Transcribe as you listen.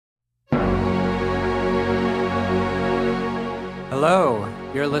Hello,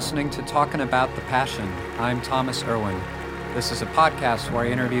 you're listening to Talking About the Passion. I'm Thomas Irwin. This is a podcast where I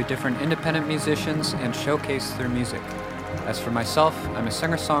interview different independent musicians and showcase their music. As for myself, I'm a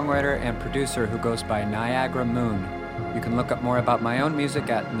singer-songwriter and producer who goes by Niagara Moon. You can look up more about my own music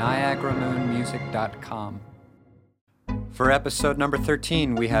at niagaramoonmusic.com. For episode number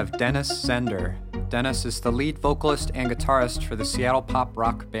 13, we have Dennis Zender. Dennis is the lead vocalist and guitarist for the Seattle pop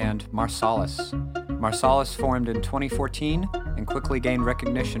rock band Marsalis. Marsalis formed in 2014 and quickly gained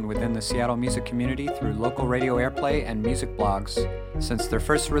recognition within the Seattle music community through local radio airplay and music blogs. Since their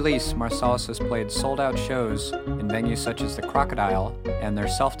first release, Marsalis has played sold-out shows in venues such as the Crocodile, and their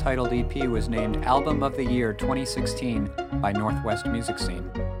self-titled EP was named Album of the Year 2016 by Northwest Music Scene.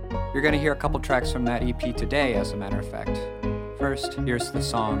 You're going to hear a couple tracks from that EP today, as a matter of fact. First, here's the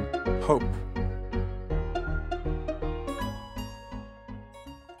song Hope.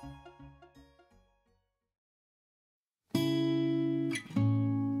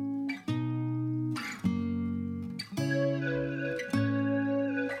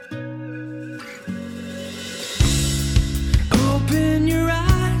 Open your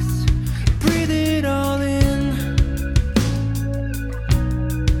eyes, breathe it all in.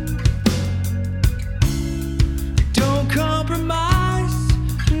 Don't compromise,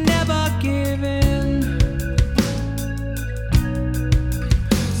 never give in.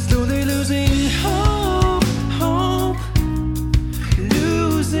 Slowly losing hope,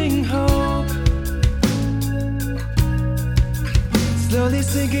 losing hope. Slowly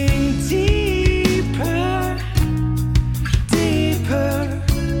sinking deeper.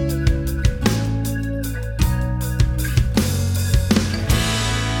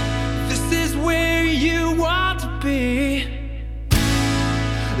 This is where you want to be.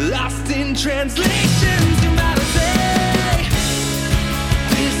 Lost in translations, humanity.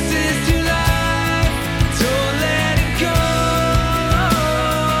 This is your life, don't let it go.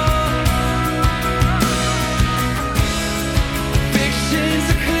 Fictions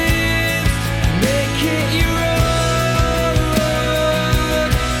eclipsed, make it your own.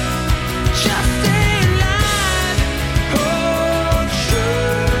 Just stay alive, hold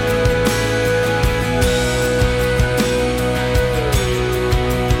true.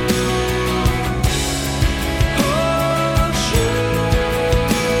 Hold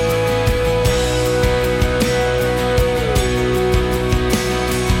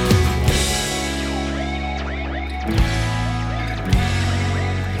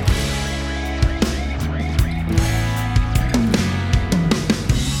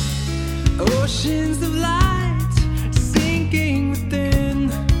Oceans of light sinking within.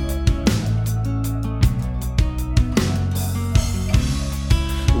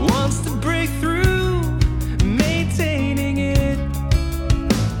 Wants to break through, maintaining it.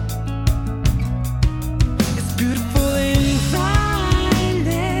 It's beautiful in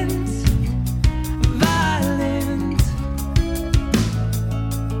violence, violent.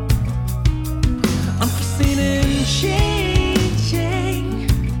 Unforeseen and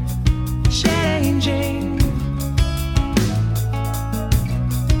changing.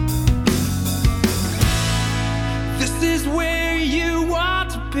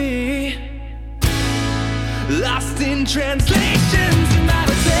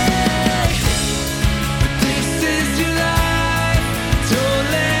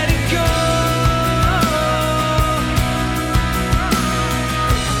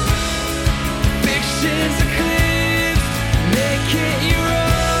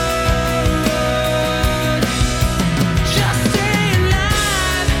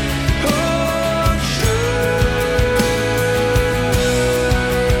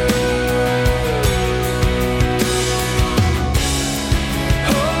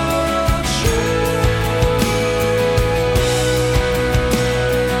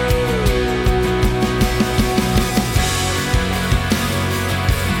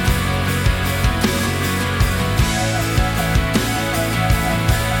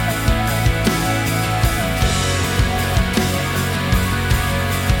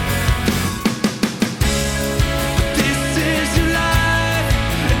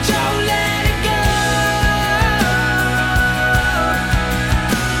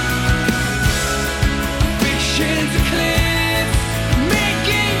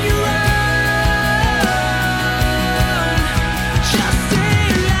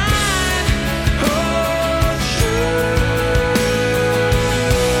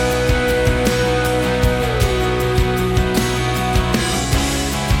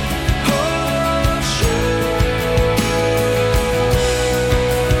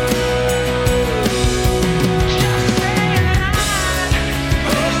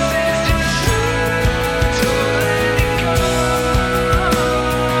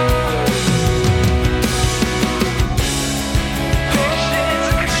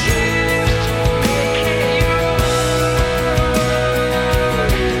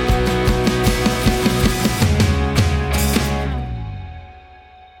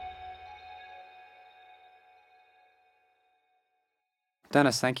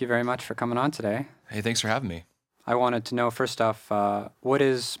 Dennis, thank you very much for coming on today. Hey, thanks for having me. I wanted to know, first off, what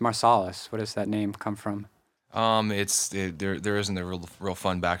is Marsalis? Where does that name come from? There isn't a real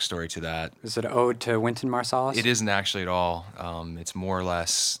fun backstory to that. Is it an ode to Wynton Marsalis? It isn't actually at all. It's more or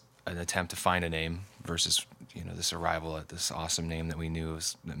less an attempt to find a name versus this arrival at this awesome name that we knew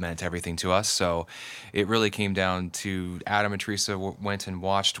that meant everything to us. So it really came down to Adam and Teresa went and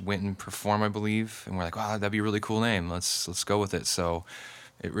watched Wynton perform, I believe, and we're like, wow, that'd be a really cool name. Let's go with it. So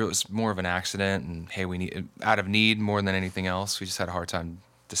it really was more of an accident, and hey, we need out of need more than anything else. We just had a hard time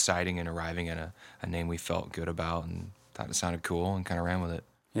deciding and arriving at a name we felt good about and thought it sounded cool and kind of ran with it.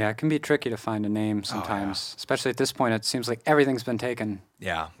 Yeah, it can be tricky to find a name sometimes, especially at this point. It seems like everything's been taken.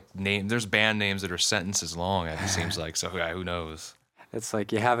 Yeah, there's band names that are sentences long, it seems like, so yeah, who knows? It's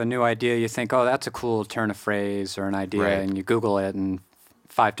like you have a new idea, you think, oh, that's a cool turn of phrase or an idea, Right. and you Google it, and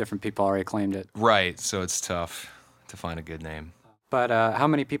 5 different people already claimed it. Right, so it's tough to find a good name. But how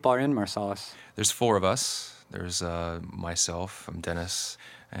many people are in Marsalis? There's 4 of us. There's myself, I'm Dennis,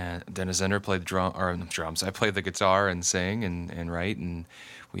 and Dennis Zender played drums. I played the guitar and sing and write, and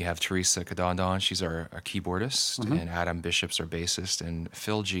we have Teresa Cadondon, she's our keyboardist, and Adam Bishop's our bassist, and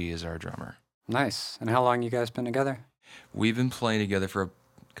Phil G is our drummer. Nice. And how long you guys been together? We've been playing together for a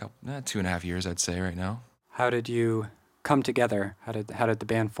couple, 2.5 years, I'd say, right now. How did you come together? How did the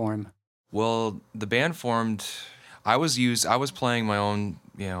band form? Well, the band formed. I was playing my own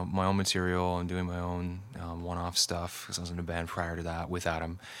material and doing my own one-off stuff because I was in a band prior to that with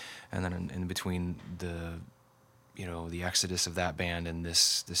Adam, and then in between the exodus of that band and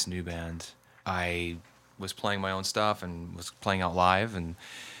this new band, I was playing my own stuff and was playing out live, and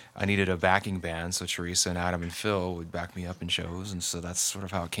I needed a backing band, so Teresa and Adam and Phil would back me up in shows, and so that's sort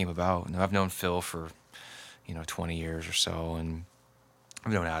of how it came about. And I've known Phil for 20 years or so, and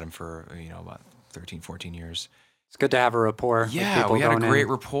I've known Adam for about 13, 14 years. It's good to have a rapport. with Yeah, people we had a going great in.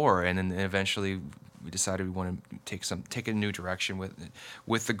 rapport, and then eventually we decided we want to take a new direction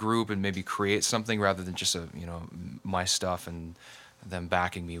with the group and maybe create something rather than just my stuff and them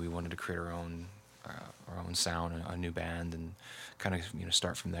backing me. We wanted to create our own sound, a new band, and kind of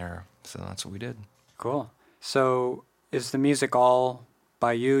start from there. So that's what we did. Cool. So is the music all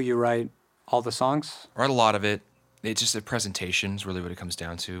by you? You write all the songs? I write a lot of it. It's just a presentation is really what it comes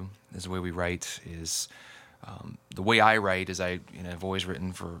down to. Is the way we write is. The way I write is I've always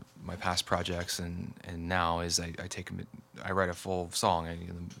written for my past projects and now is I write a full song,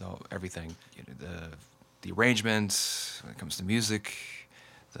 everything, the arrangement when it comes to music,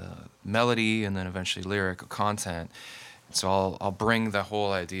 the melody, and then eventually lyric content. So I'll bring the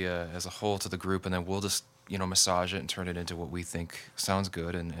whole idea as a whole to the group, and then we'll just massage it and turn it into what we think sounds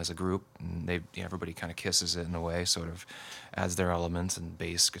good, and as a group, and everybody kind of kisses it in a way, sort of adds their elements and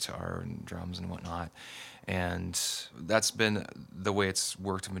bass, guitar, and drums and whatnot. And that's been the way it's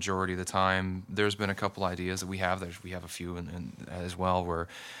worked the majority of the time. There's been a couple ideas that we have. We have a few as well where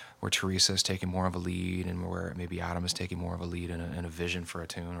Teresa is taking more of a lead, and where maybe Adam is taking more of a lead in a vision for a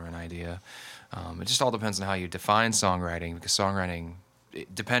tune or an idea. It just all depends on how you define songwriting, because songwriting,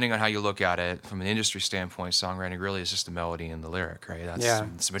 depending on how you look at it from an industry standpoint, songwriting really is just the melody and the lyric, right?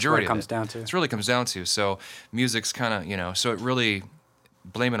 That's the majority what it comes of it. down to. It really comes down to. So music's kind of, so it really,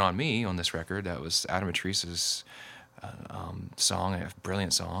 blame it on me on this record. That was Adam and Teresa's song, a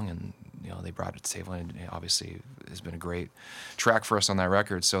brilliant song, and they brought it to the table, and it obviously has been a great track for us on that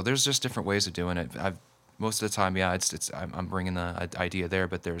record. So there's just different ways of doing it. Most of the time, I'm bringing the idea there,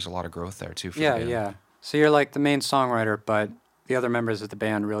 but there's a lot of growth there too. For the band. Yeah. So you're like the main songwriter, but the other members of the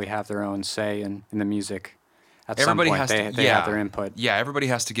band really have their own say in the music. At Everybody some point, has they have their input. Yeah, everybody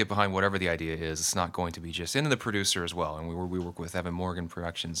has to get behind whatever the idea is. It's not going to be just, and the producer as well. And we work with Evan Morgan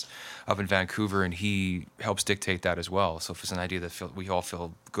Productions up in Vancouver, and he helps dictate that as well. So if it's an idea that we all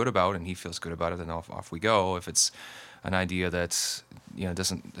feel good about, and he feels good about it, then off we go. If it's an idea that's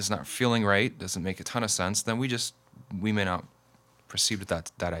is not feeling right, doesn't make a ton of sense, then we may not proceed with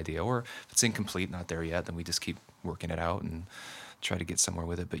that idea. Or if it's incomplete, not there yet, then we just keep working it out and try to get somewhere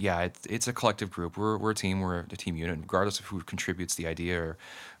with it. But yeah, it's a collective group. We're a team. We're a team unit. Regardless of who contributes the idea or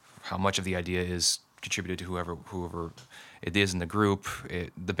how much of the idea is contributed to whoever it is in the group,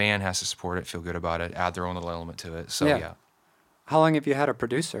 the band has to support it, feel good about it, add their own little element to it. So yeah. How long have you had a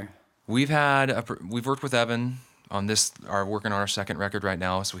producer? We've worked with Evan on this, are working on our second record right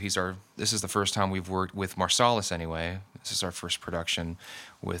now. So this is the first time we've worked with Marsalis anyway. This is our first production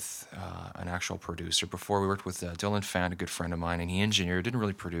with an actual producer. Before we worked with Dylan Fant, a good friend of mine, and didn't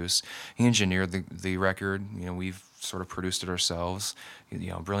really produce. He engineered the record. We've sort of produced it ourselves.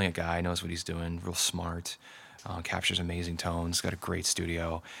 Brilliant guy, knows what he's doing, real smart. captures amazing tones, got a great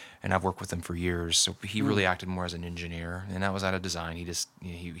studio, and I've worked with him for years. So he really acted more as an engineer, and that was out of design. He just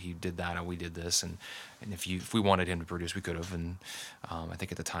he did that, and we did this, and if we wanted him to produce, we could have. And I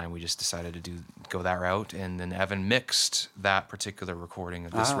think at the time we just decided to go that route, and then Evan mixed that particular recording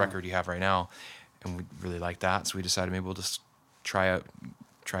of this record you have right now, and we really liked that, so we decided maybe we'll just try out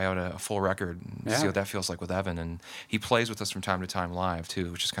a full record and see what that feels like with Evan. And he plays with us from time to time live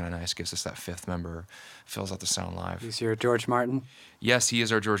too, which is kind of nice. Gives us that fifth member, fills out the sound live. He's your George Martin? Yes, he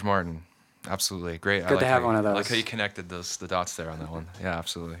is our George Martin. Absolutely. Great. Good to have one of those. I like how you connected the dots there on that one. Yeah,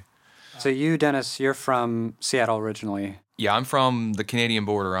 absolutely. So you, Dennis, you're from Seattle originally. Yeah, I'm from the Canadian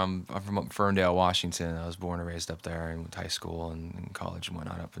border. I'm from up Ferndale, Washington. I was born and raised up there, and went to high school and college and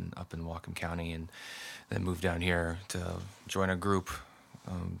whatnot up in Whatcom County, and then moved down here to join a group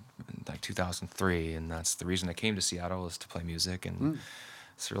in like 2003, and that's the reason I came to Seattle, is to play music, and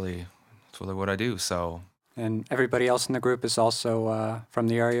it's really what I do. So. And everybody else in the group is also from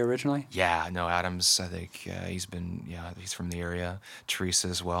the area originally? Yeah, no, Adam's, I think he's from the area. Teresa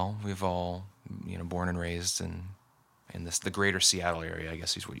as well. We've all, born and raised in the greater Seattle area, I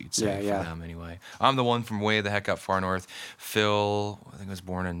guess is what you'd say for them anyway. I'm the one from way the heck up far north. Phil, I think was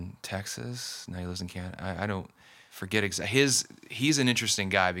born in Texas. Now he lives in Canada. I don't forget exactly. He's an interesting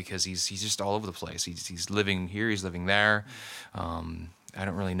guy because he's just all over the place. He's living here, he's living there. I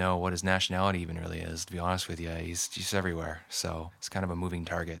don't really know what his nationality even really is, to be honest with you. He's everywhere, so it's kind of a moving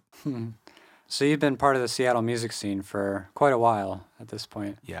target. So you've been part of the Seattle music scene for quite a while at this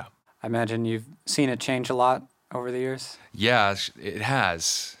point. Yeah. I imagine you've seen it change a lot over the years? Yeah, it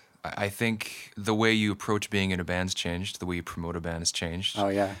has. I think the way you approach being in a band's changed. The way you promote a band has changed. Oh,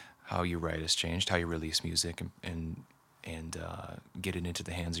 yeah. How you write has changed. How you release music and get it into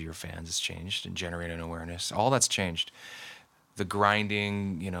the hands of your fans has changed, and generate an awareness. All that's changed. The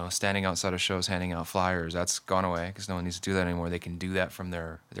grinding, standing outside of shows, handing out flyers, that's gone away because no one needs to do that anymore. They can do that from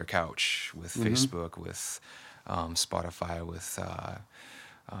their couch with Facebook, with Spotify, with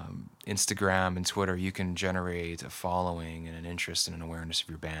Instagram and Twitter. You can generate a following and an interest and an awareness of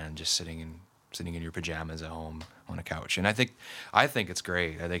your band just sitting in your pajamas at home on a couch. And I think it's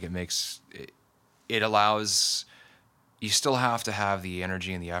great. I think it allows. You still have to have the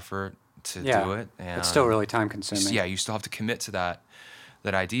energy and the effort to do it. And it's still really time consuming. Yeah, you still have to commit to that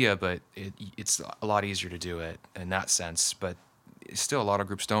idea, but it's a lot easier to do it in that sense. But still, a lot of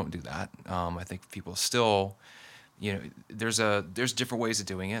groups don't do that. I think people still, there's different ways of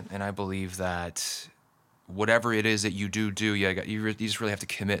doing it, and I believe that whatever it is that you do, you just really have to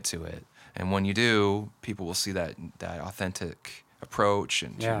commit to it. And when you do, people will see that authentic approach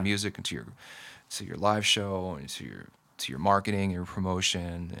and to your music and to your live show and to your marketing, your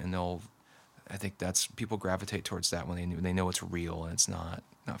promotion, and I think that's, people gravitate towards that when they know it's real and it's not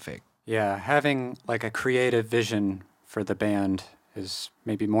fake. Yeah, having like a creative vision for the band is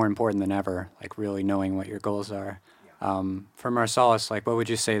maybe more important than ever, like really knowing what your goals are. For Marsalis, like what would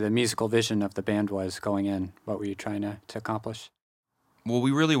you say the musical vision of the band was going in? What were you trying to accomplish? Well,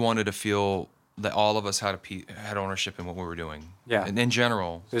 we really wanted to feel that all of us had ownership in what we were doing. Yeah. And in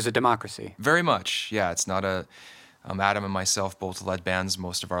general. There's a democracy. Very much, yeah. It's not a... Adam and myself both led bands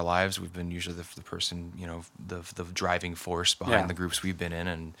most of our lives. We've been usually the person, the driving force behind the groups we've been in.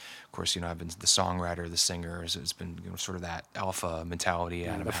 And of course, I've been the songwriter, the singer. It's been sort of that alpha mentality.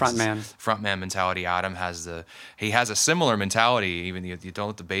 Yeah, the frontman mentality. Adam has he has a similar mentality. Even you don't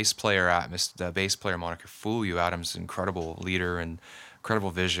let the bass player moniker fool you. Adam's an incredible leader and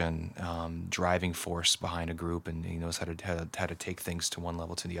incredible vision, driving force behind a group, and he knows how to take things to one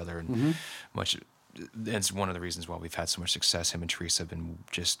level to the other, and it's one of the reasons why we've had so much success. Him and Teresa have been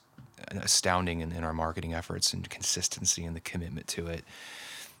just astounding in our marketing efforts and consistency and the commitment to it.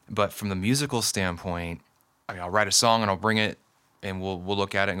 But from the musical standpoint, I'll write a song and I'll bring it, and we'll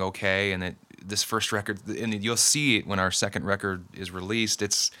look at it and go, okay. And this first record, and you'll see it when our second record is released.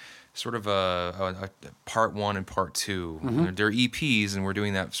 It's sort of a part one and part two. They're EPs, and we're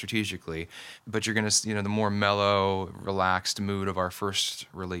doing that strategically. But you're gonna, the more mellow, relaxed mood of our first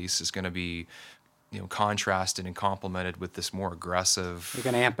release is gonna be, contrasted and complemented with this more aggressive. You're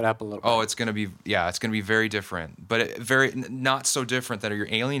gonna amp it up a little bit. Oh, it's gonna be very different, but very not so different that you're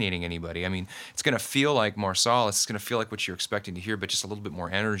alienating anybody. I mean, it's gonna feel like Marsalis. It's gonna feel like what you're expecting to hear, but just a little bit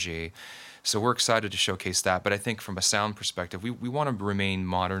more energy. So we're excited to showcase that. But I think from a sound perspective, we want to remain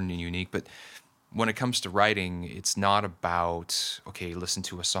modern and unique. But when it comes to writing, it's not about, okay, listen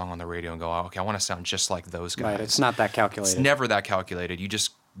to a song on the radio and go, oh, okay, I want to sound just like those guys. Right, it's not that calculated. It's never that calculated.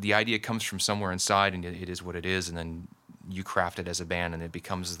 The idea comes from somewhere inside, and it is what it is, and then you craft it as a band, and it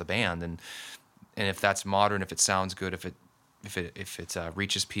becomes the band. And if that's modern, if it sounds good, if it if it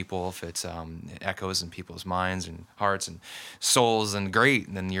reaches people, if it echoes in people's minds and hearts and souls, and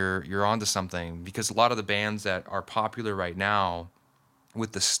great, then you're onto something. Because a lot of the bands that are popular right now,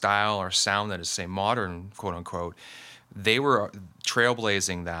 with the style or sound that is, say, modern, quote unquote, they were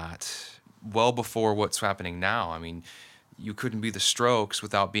trailblazing that well before what's happening now. I mean, you couldn't be the Strokes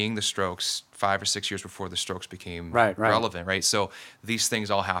without being the Strokes 5 or 6 years before the Strokes became Right. relevant, right? So these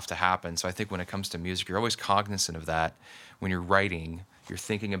things all have to happen. So I think when it comes to music, you're always cognizant of that. When you're writing, you're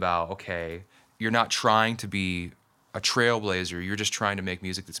thinking about, okay, you're not trying to be a trailblazer. You're just trying to make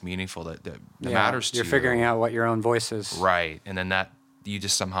music that's meaningful, that matters to you. You're figuring out what your own voice is. Right. And then that you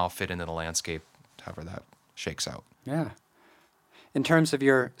just somehow fit into the landscape, however that shakes out. Yeah. In terms of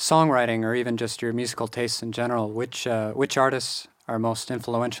your songwriting or even just your musical tastes in general, which artists are most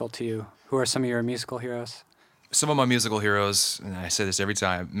influential to you? Who are some of your musical heroes? Some of my musical heroes, and I say this every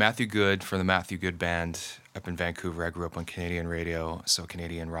time, Matthew Good from the Matthew Good Band up in Vancouver. I grew up on Canadian radio, so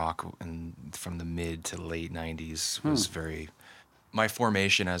Canadian rock, and from the mid to late 90s was very my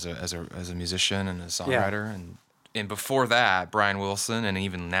formation as a musician and a songwriter. Yeah. And before that, Brian Wilson, and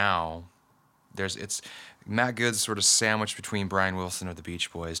even now, it's Matt Good's sort of sandwiched between Brian Wilson or the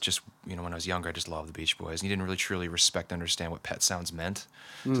Beach Boys. Just, when I was younger, I just loved the Beach Boys. And you didn't really truly respect and understand what Pet Sounds meant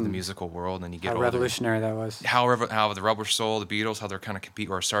to the musical world. And then you get How older. revolutionary that was. How the Rubber Soul, the Beatles, how they're kind of compete,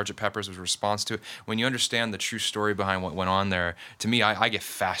 or Sgt. Pepper's was a response to it. When you understand the true story behind what went on there, to me, I get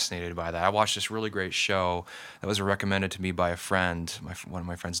fascinated by that. I watched this really great show that was recommended to me by a friend, one of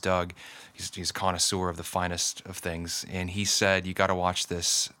my friends, Doug. He's a connoisseur of the finest of things, and he said, you got to watch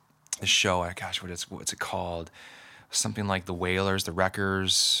this show. Gosh, what's it called? Something like The Wailers, The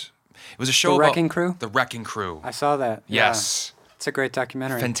Wreckers. It was a show The about Wrecking Crew? The Wrecking Crew. I saw that. Yes. Yeah. It's a great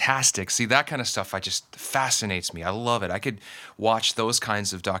documentary. Fantastic. See, that kind of stuff just fascinates me. I love it. I could watch those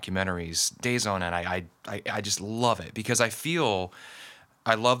kinds of documentaries days on end. I just love it because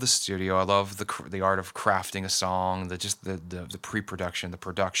I love the studio. I love the art of crafting a song, the pre-production, the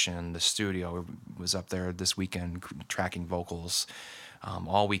production, the studio. Was up there this weekend tracking vocals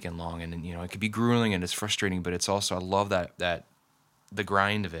all weekend long, and it could be grueling and it's frustrating, but it's also, I love that the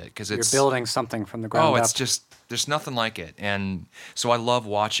grind of it, because you're building something from the ground up. Oh, it's just, there's nothing like it. And so I love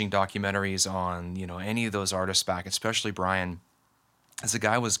watching documentaries on any of those artists back, especially Brian. As the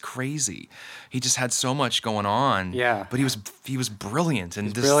guy was crazy. He just had so much going on. Yeah. But he was brilliant.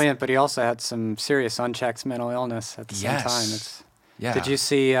 And brilliant, but he also had some serious unchecked mental illness at the same time. Yeah. Did you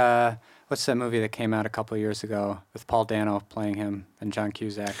see what's that movie that came out a couple of years ago with Paul Dano playing him and John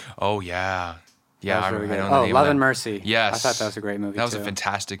Cusack? Oh yeah. Yeah, Really good. I don't know the name Love of and that. Mercy. Yes. I thought that was a great movie That was too. a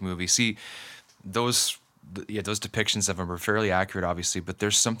fantastic movie. See, those depictions of him are fairly accurate, obviously, but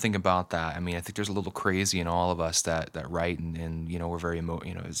there's something about that. I mean, I think there's a little crazy in all of us that write, and we're very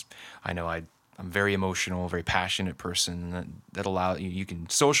I'm a very emotional, very passionate person, and that allow you can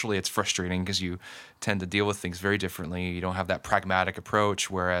socially, it's frustrating because you tend to deal with things very differently. You don't have that pragmatic approach,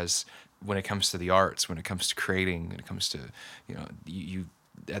 whereas when it comes to the arts, when it comes to creating, when it comes to you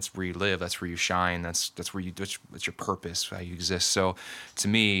that's where you live, that's where you shine, that's your purpose, how you exist. So to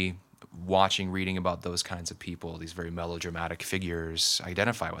me, reading about those kinds of people, these very melodramatic figures, I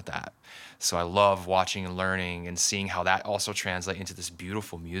identify with that. So I love watching and learning and seeing how that also translates into this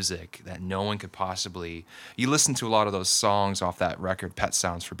beautiful music that no one could possibly. You listen to a lot of those songs off that record, Pet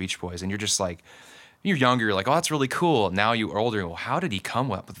Sounds for Beach Boys, and you're just like, you're younger, you're like, oh, that's really cool. Now you're older, well, how did he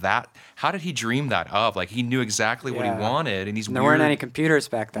come up with that? How did he dream that up? Like, he knew exactly what he wanted, and there weren't any computers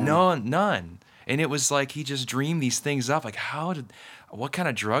back then. No, none. And it was like he just dreamed these things up. Like, what kind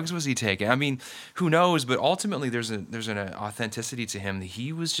of drugs was he taking? I mean, who knows? But ultimately, there's an authenticity to him that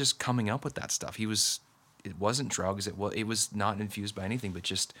he was just coming up with that stuff. It wasn't drugs. It was not infused by anything, but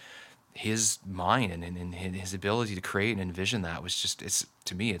just his mind and his ability to create and envision that was just,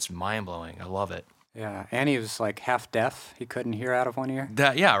 to me, it's mind blowing. I love it. Yeah, and he was like half deaf. He couldn't hear out of one ear.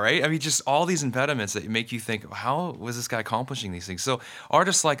 Yeah, right? I mean, just all these impediments that make you think, how was this guy accomplishing these things? So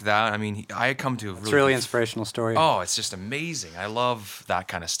artists like that, I mean, I come to It's a really inspirational story. Oh, it's just amazing. I love that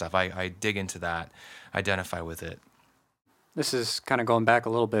kind of stuff. I dig into that, identify with it. This is kind of going back a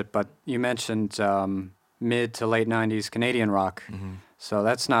little bit, but you mentioned mid to late 90s Canadian rock. Mm-hmm. So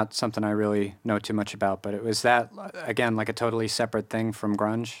that's not something I really know too much about, but it was that, again, like a totally separate thing from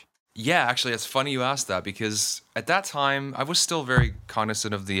grunge? Yeah, actually, it's funny you asked that, because at that time, I was still very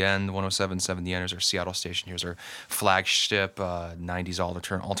cognizant of the End. 107.7 The End is our Seattle station. Here's our flagship 90s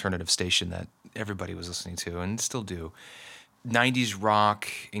alternative station that everybody was listening to and still do. 90s rock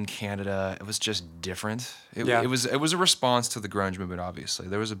in Canada, it was just different. It was a response to the grunge movement, obviously.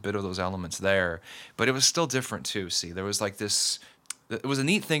 There was a bit of those elements there, but it was still different too. See, there was like this. It was a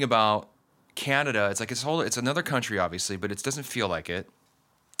neat thing about Canada, it's like it's another country, obviously, but it doesn't feel like it.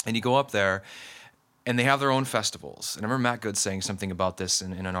 And you go up there, and they have their own festivals. And I remember Matt Good saying something about this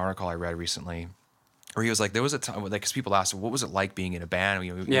in an article I read recently, where he was like, there was a time, like, because people asked, what was it like being in a band?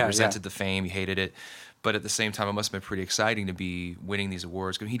 You resented the fame, you hated it, but at the same time, it must have been pretty exciting to be winning these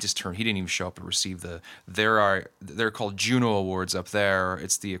awards. He didn't even show up and receive they're called Juno Awards up there.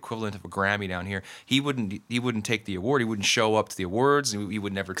 It's the equivalent of a Grammy down here. He wouldn't take the award. He wouldn't show up to the awards. He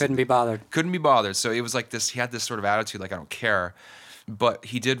would never. Couldn't be bothered. Couldn't be bothered. So it was like this. He had this sort of attitude, like, I don't care. But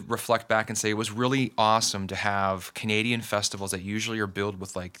he did reflect back and say it was really awesome to have Canadian festivals that usually are billed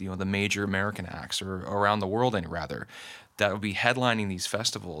with, like, the major American acts, or around the world, rather, that would be headlining these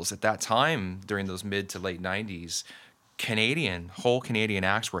festivals. At that time, during those mid to late 90s, whole Canadian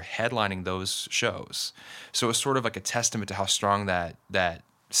acts were headlining those shows. So it was sort of like a testament to how strong that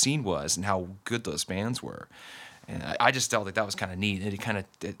scene was and how good those bands were. And I just felt like that was kind of neat.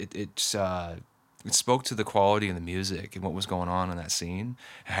 It spoke to the quality of the music and what was going on in that scene.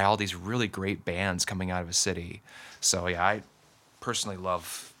 It had all these really great bands coming out of a city. So yeah, I personally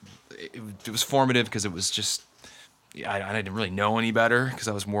love it. It was formative because it was just, I didn't really know any better, because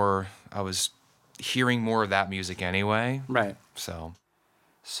I was hearing more of that music anyway. Right. So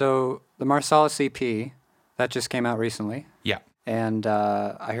the Marsalis EP, that just came out recently. yeah. And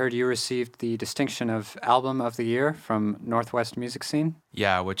I heard you received the distinction of Album of the Year from Northwest Music Scene.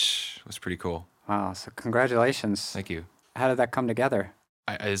 Yeah, which was pretty cool. Wow, so congratulations. Thank you. How did that come together?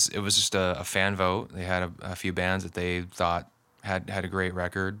 It was just a fan vote. They had a few bands that they thought had a great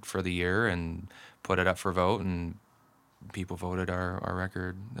record for the year and put it up for vote, and people voted our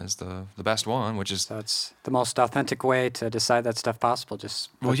record as the best one, which is... So it's the most authentic way to decide that stuff possible. Just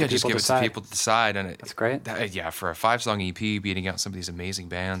just give it to people to decide. And that's great. For a 5-song EP, beating out some of these amazing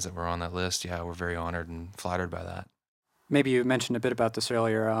bands that were on that list, we're very honored and flattered by that. Maybe you mentioned a bit about this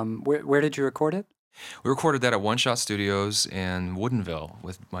earlier. Where did you record it? We recorded that at One Shot Studios in Woodinville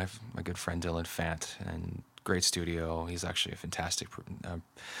with my good friend Dylan Fant, and great studio. He's actually a fantastic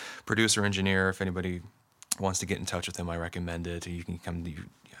producer, engineer. If anybody wants to get in touch with him, I recommend it. You can come,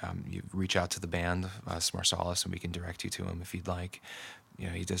 you reach out to the band, Marsalis, and we can direct you to him if you'd like.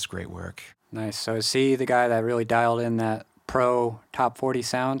 He does great work. Nice. So is he the guy that really dialed in that pro top 40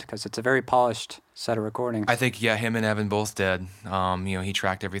 sound? Because it's a very polished set of recordings. I think, him and Evan both did. He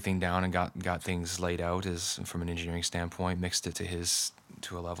tracked everything down and got things laid out from an engineering standpoint, mixed it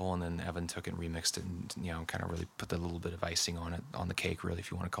to a level, and then Evan took it and remixed it and, kind of really put a little bit of icing on it, on the cake, really, if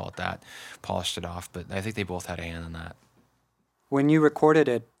you want to call it that, polished it off. But I think they both had a hand in that. When you recorded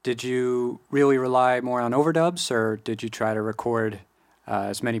it, did you really rely more on overdubs, or did you try to record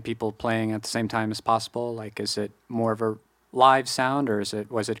as many people playing at the same time as possible? Like, is it more of a live sound, or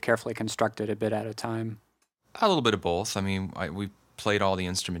was it carefully constructed a bit at a time? A little bit of both. I mean, we played all the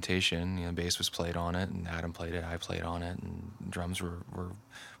instrumentation. Bass was played on it, and Adam played it, I played on it, and drums were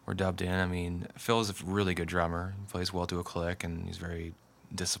dubbed in. I mean, Phil is a really good drummer. He plays well to a click, and he's very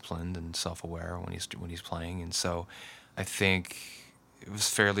disciplined and self-aware when he's playing. And so I think it was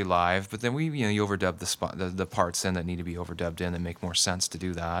fairly live. But then you overdub the parts in that need to be overdubbed in that make more sense to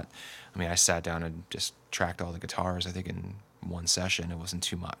do that. I mean, I sat down and just tracked all the guitars, I think, in one session. It wasn't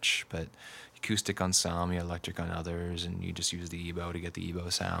too much, but acoustic on some, electric on others, and you just use the EBO to get the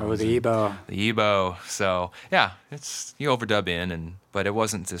EBO sound. Oh, the EBO. The EBO. So yeah, you overdub in, but it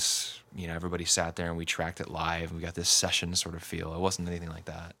wasn't this, everybody sat there and we tracked it live and we got this session sort of feel. It wasn't anything like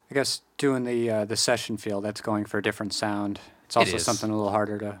that. I guess doing the session feel, that's going for a different sound. It's also something a little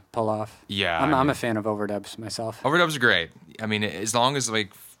harder to pull off. Yeah. I'm a fan of overdubs myself. Overdubs are great. I mean, as long as,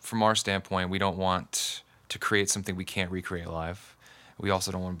 like, from our standpoint, we don't want to create something we can't recreate live. We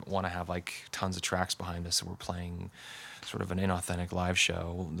also don't want to have, like, tons of tracks behind us, so we're playing sort of an inauthentic live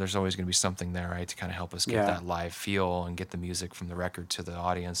show. There's always going to be something there, right, to kind of help us get that live feel and get the music from the record to the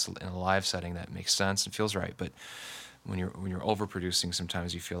audience in a live setting that makes sense and feels right. But when you're overproducing,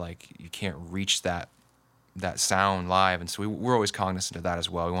 sometimes you feel like you can't reach that sound live, and so we're always cognizant of that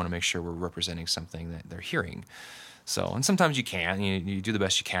as well. We want to make sure we're representing something that they're hearing. So, and sometimes you can, you do the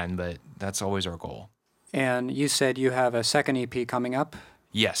best you can, but that's always our goal. And you said you have a second EP coming up?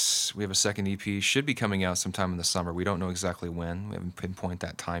 Yes, we have a second EP. Should be coming out sometime in the summer. We don't know exactly when. We haven't pinpointed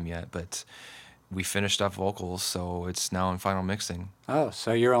that time yet, but we finished up vocals, so it's now in final mixing. Oh,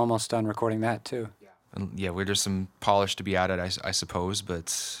 so you're almost done recording that too? Yeah, there's some polish to be added, I suppose,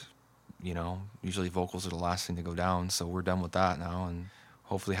 but, usually vocals are the last thing to go down, so we're done with that now, and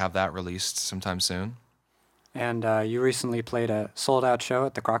hopefully have that released sometime soon. And you recently played a sold-out show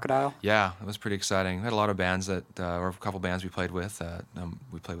at the Crocodile? Yeah, it was pretty exciting. We had a lot of bands or a couple bands we played with.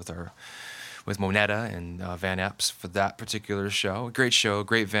 We played with with Moneta and Van Epps for that particular show. Great show,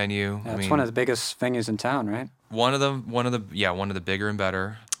 great venue. Yeah, it's one of the biggest venues in town, right? One of the bigger and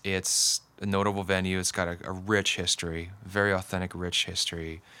better. It's a notable venue. It's got a rich history, very authentic, rich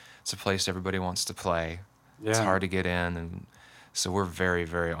history. It's a place everybody wants to play. It's Yeah. hard to get in, and so we're very,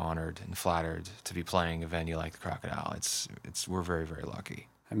 very honored and flattered to be playing a venue like the Crocodile. We're very, very lucky.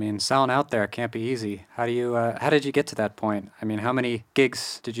 I mean, selling out there can't be easy. How did you get to that point? I mean, how many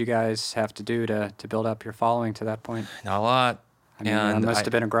gigs did you guys have to do to build up your following to that point? Not a lot. I mean, it must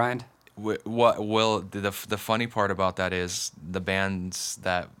have been a grind. The funny part about that is the bands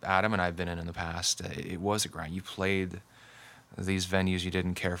that Adam and I have been in the past, it was a grind. You played these venues you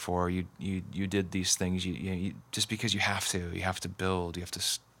didn't care for. You did these things you just because you have to build, you have to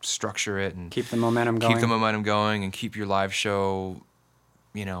structure it and Keep the momentum going. and keep your live show,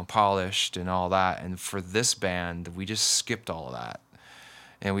 polished and all that. And for this band, we just skipped all of that.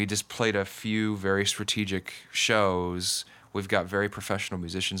 And we just played a few very strategic shows. We've got very professional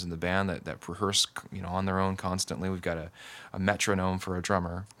musicians in the band that rehearse, on their own constantly. We've got a metronome for a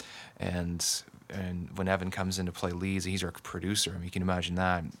drummer. And when Evan comes in to play leads, he's our producer. I mean, you can imagine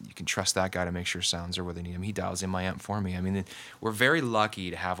that. You can trust that guy to make sure sounds are where they need them. He dials in my amp for me. I mean, we're very lucky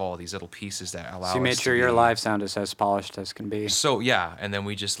to have all these little pieces that allow us. So you made sure your live sound is as polished as can be. So yeah, and then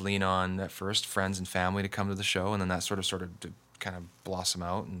we just lean on at first friends and family to come to the show, and then that sort of to kind of blossom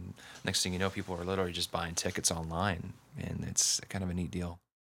out. And next thing you know, people are literally just buying tickets online, and it's kind of a neat deal.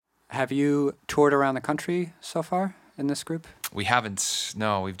 Have you toured around the country so far in this group? We haven't.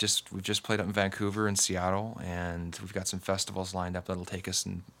 No, we've just played up in Vancouver and Seattle, and we've got some festivals lined up that'll take us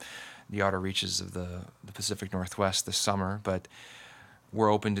in the outer reaches of the Pacific Northwest this summer. But we're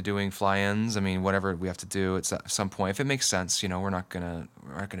open to doing fly-ins. I mean, whatever we have to do, it's at some point. If it makes sense, we're not gonna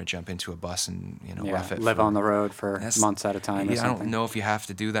jump into a bus and rough it. Live on the road for months at a time. Or I something. don't know if you have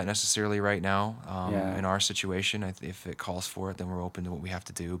to do that necessarily right now. Yeah. In our situation, if it calls for it, then we're open to what we have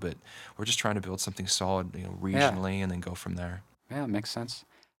to do. But we're just trying to build something solid, regionally, and then go from there. Yeah, makes sense.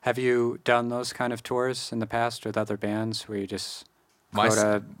 Have you done those kind of tours in the past with other bands where you just go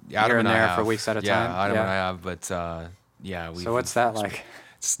to here and there for weeks at a time? Adam and I have, but yeah. So what's that like?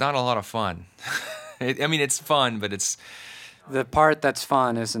 It's not a lot of fun. It's fun, but it's... The part that's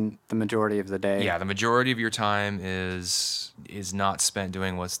fun isn't the majority of the day. Yeah, the majority of your time is not spent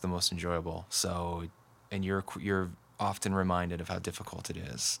doing what's the most enjoyable. So, and you're often reminded of how difficult it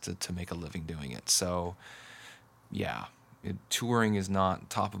is to make a living doing it. So, yeah, touring is not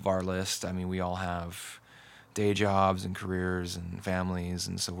top of our list. I mean, we all have day jobs and careers and families,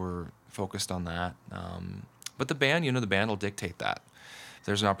 and so we're focused on that. But the band, the band will dictate that. If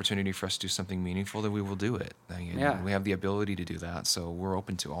there's an opportunity for us to do something meaningful, then we will do it. We have the ability to do that, so we're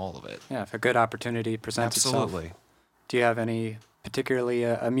open to all of it. Yeah, if a good opportunity presents itself. Absolutely. Do you have any particularly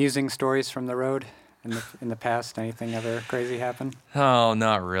amusing stories from the road in the past? Anything ever crazy happen? Oh,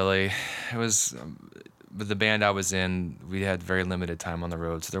 not really. It was... But the band I was in, we had very limited time on the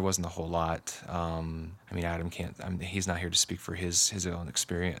road, so there wasn't a whole lot. Adam can't. He's not here to speak for his own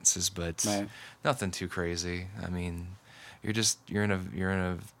experiences, but Right. Nothing too crazy. I mean, you're in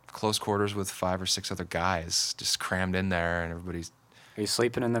a close quarters with 5 or 6 other guys, just crammed in there, and everybody's. Are you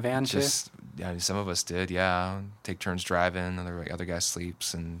sleeping in the van too? Some of us did, yeah. Take turns driving. Other guy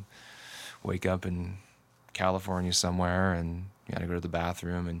sleeps and wake up in California somewhere, and you gotta go to the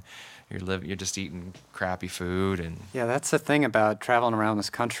bathroom and. You're just eating crappy food and Yeah, that's the thing about traveling around this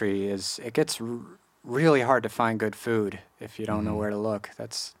country is it gets really hard to find good food if you don't know where to look.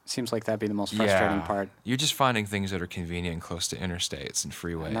 Seems like that'd be the most frustrating part. You're just finding things that are convenient and close to interstates and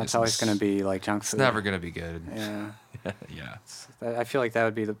freeways. And that's always going to be like junk food. It's never going to be good. Yeah. Yeah. I feel like that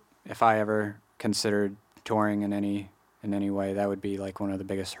would be if I ever considered touring in any way, that would be like one of the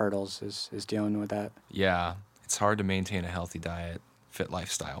biggest hurdles is dealing with that. Yeah. It's hard to maintain a healthy diet, fit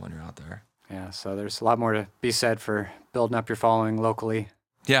lifestyle when you're out there. Yeah, so there's a lot more to be said for building up your following locally.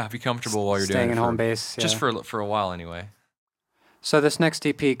 Yeah, be comfortable while you're staying doing it. Staying in home base. Yeah. Just for a while anyway. So this next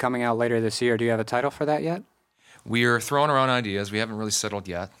EP coming out later this year, do you have a title for that yet? We are throwing around ideas. We haven't really settled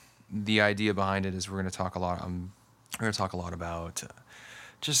yet. The idea behind it is we're going to talk a lot about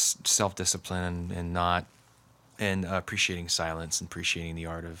just self-discipline and appreciating silence and appreciating the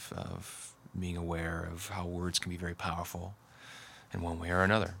art of being aware of how words can be very powerful in one way or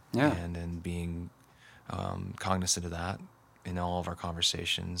another. Yeah. And being cognizant of that in all of our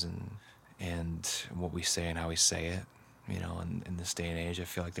conversations and what we say and how we say it. In this day and age, I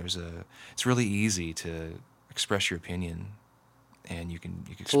feel like it's really easy to express your opinion, and you can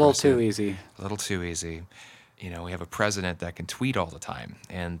express it's a little too easy. A little too easy. We have a president that can tweet all the time,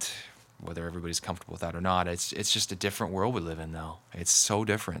 and whether everybody's comfortable with that or not, it's just a different world we live in now. It's so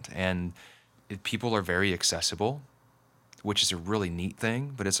different, and people are very accessible, which is a really neat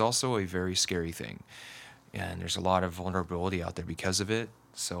thing, but it's also a very scary thing. And there's a lot of vulnerability out there because of it.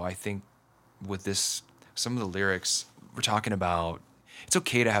 So I think with this, some of the lyrics we're talking about, it's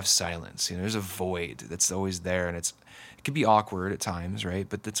okay to have silence. There's a void that's always there, and it can be awkward at times, right?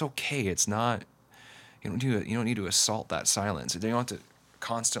 But it's okay. It's not. You don't need to assault that silence. You don't have to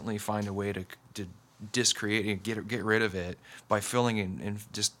constantly find a way to discreate and get rid of it by filling in and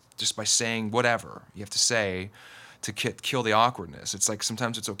just by saying whatever you have to say to kill the awkwardness. It's like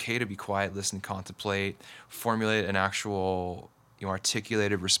sometimes it's okay to be quiet, listen, contemplate, formulate an actual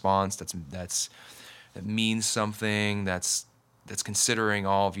articulated response that means something, that's considering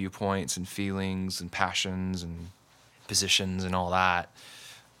all viewpoints and feelings and passions and positions and all that.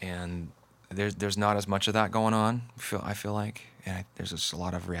 And there's not as much of that going on. I feel like, and there's just a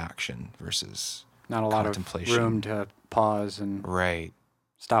lot of reaction versus not a lot of contemplation. Room to pause and right,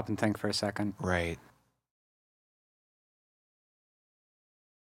 stop and think for a second. Right.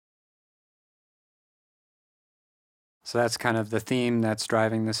 So that's kind of the theme that's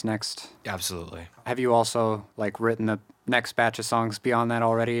driving this next. Absolutely. Have you also written the next batch of songs beyond that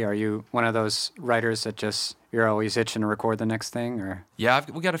already? Are you one of those writers that just you're always itching to record the next thing, or? Yeah,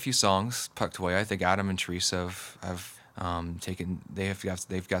 we got a few songs tucked away. I think Adam and Teresa have taken.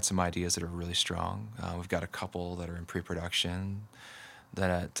 They've got some ideas that are really strong. We've got a couple that are in pre-production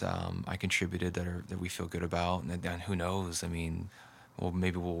that I contributed that we feel good about, and who knows? I mean. Well,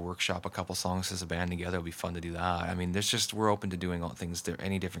 maybe we'll workshop a couple songs as a band together. It'll be fun to do that. I mean, we're open to doing all things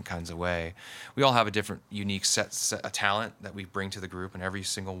any different kinds of way. We all have a different, unique set of talent that we bring to the group, and every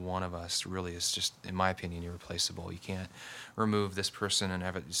single one of us really is just, in my opinion, irreplaceable. You can't remove this person and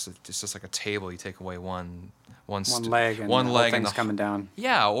have it. It's just like a table. You take away one leg, and the whole thing's coming down.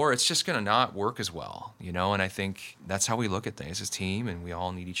 Yeah, or it's just gonna not work as well, And I think that's how we look at things as a team, and we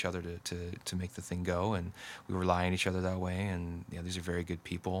all need each other to make the thing go, and we rely on each other that way. And these are very good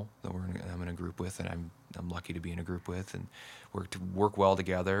people that I'm in a group with, and I'm lucky to be in a group with, and work well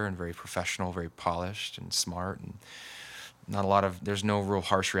together, and very professional, very polished, and smart, and there's no real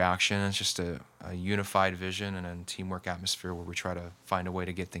harsh reaction. It's just a unified vision and a teamwork atmosphere where we try to find a way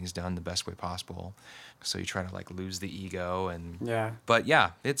to get things done the best way possible. So you try to lose the ego but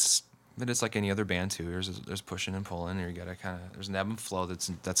it's like any other band too. There's pushing and pulling, and you gotta there's an ebb and flow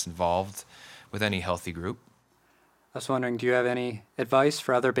that's involved with any healthy group. I was wondering, do you have any advice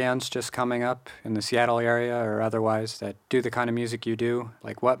for other bands just coming up in the Seattle area or otherwise that do the kind of music you do?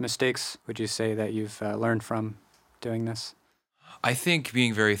 What mistakes would you say that you've learned from doing this? I think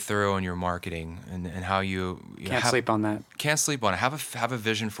being very thorough in your marketing and how you can't sleep on that. Can't sleep on it. Have a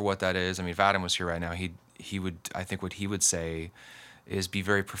vision for what that is. I mean, if Adam was here right now, he would. I think what he would say is be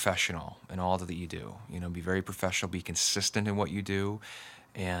very professional in all that you do. Be very professional. Be consistent in what you do,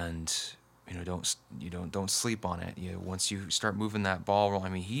 and don't sleep on it. Once you start moving that ball, I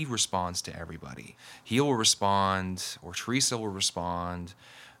mean, he responds to everybody. He will respond, or Teresa will respond.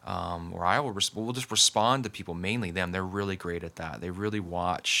 Or I will we'll just respond to people, mainly them. They're really great at that. They really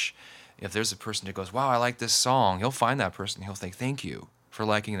watch. If there's a person who goes, wow, I like this song, he'll find that person. He'll think, thank you for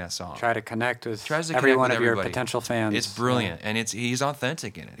liking that song. Try to connect with every one of your potential fans. It's brilliant, and he's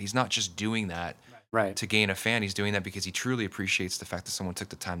authentic in it. He's not just doing that to gain a fan. He's doing that because he truly appreciates the fact that someone took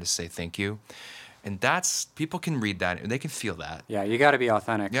the time to say thank you. And people can read that, and they can feel that. Yeah, you got to be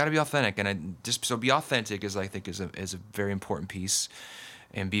authentic. You got to be authentic, and so be authentic is, I think, is a very important piece.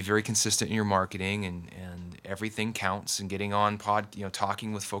 And be very consistent in your marketing, and everything counts. And getting on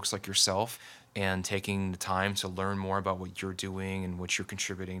talking with folks like yourself, and taking the time to learn more about what you're doing and what you're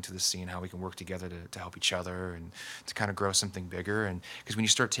contributing to the scene, how we can work together to help each other and to kind of grow something bigger. And because when you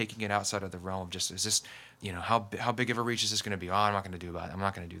start taking it outside of the realm of just, is this, how big of a reach is this going to be? Oh, I'm not going to do that. I'm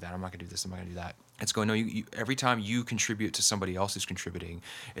not going to do that. I'm not going to do this. I'm not going to do that. It's going, no, you every time you contribute to somebody else who's contributing,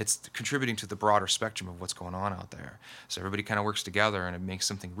 it's contributing to the broader spectrum of what's going on out there. So everybody kind of works together, and it makes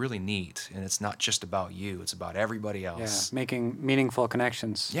something really neat. And it's not just about you. It's about everybody else. Yeah, making meaningful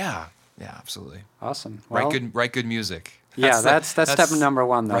connections. Yeah, absolutely. Awesome. Well, write good music. That's step number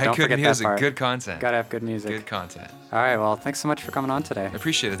one, though. Don't forget music, that part. Good content. Gotta have good music. Good content. All right, well, thanks so much for coming on today. I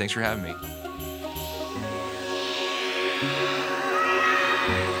appreciate it. Thanks for having me.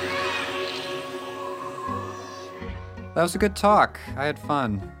 That was a good talk. I had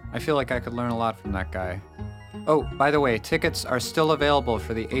fun. I feel like I could learn a lot from that guy. Oh, by the way, tickets are still available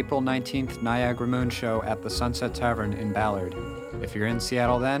for the April 19th Niagara Moon show at the Sunset Tavern in Ballard. If you're in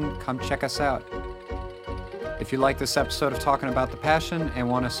Seattle then, come check us out. If you like this episode of Talking About the Passion and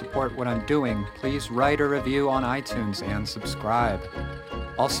want to support what I'm doing, please write a review on iTunes and subscribe.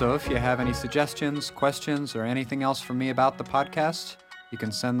 Also, if you have any suggestions, questions, or anything else from me about the podcast, You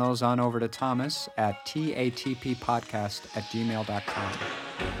can send those on over to Thomas at tatppodcast@gmail.com.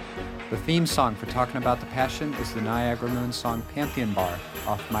 The theme song for Talking About the Passion is the Niagara Moon song Pantheon Bar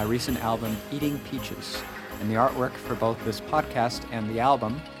off my recent album Eating Peaches, and the artwork for both this podcast and the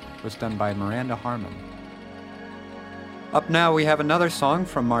album was done by Miranda Harmon. Up now we have another song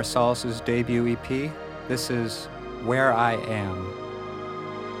from Marsalis' debut EP. This is Where I Am.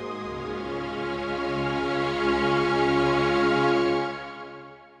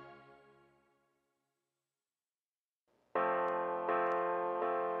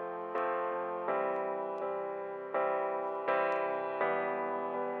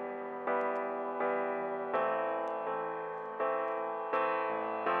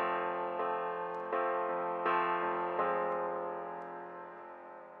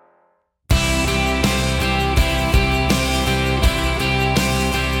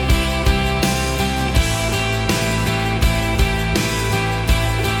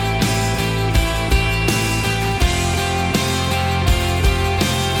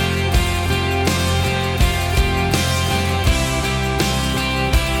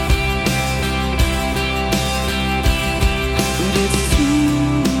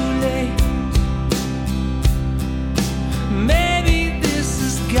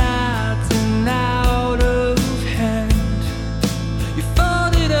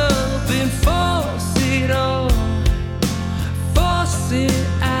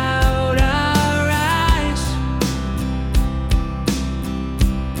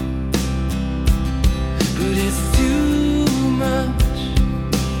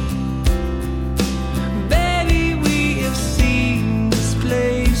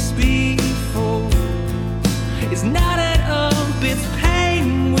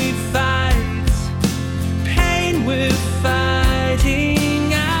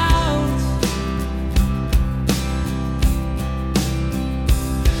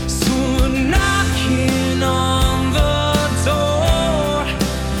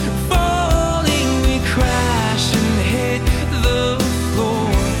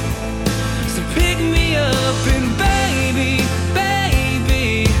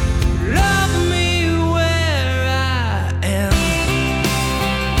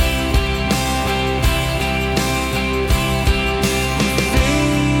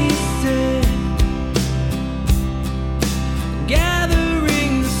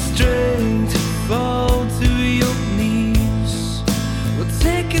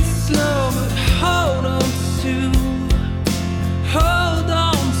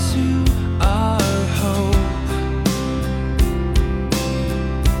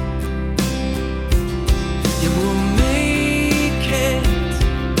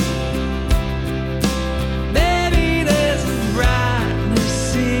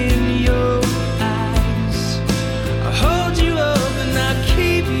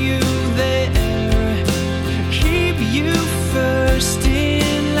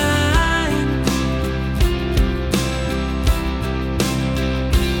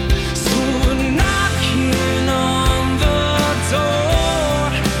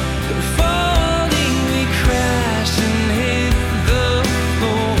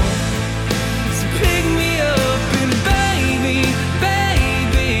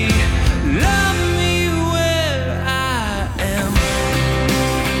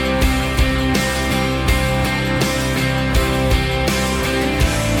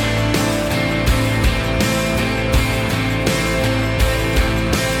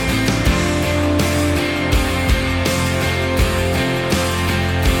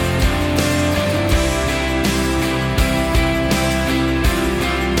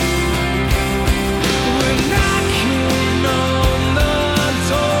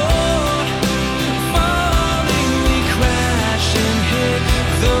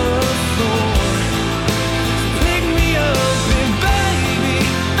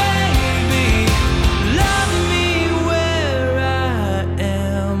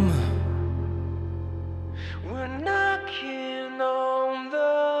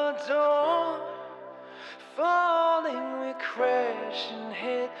 crash and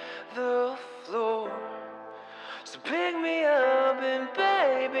hit the floor. So pick me up.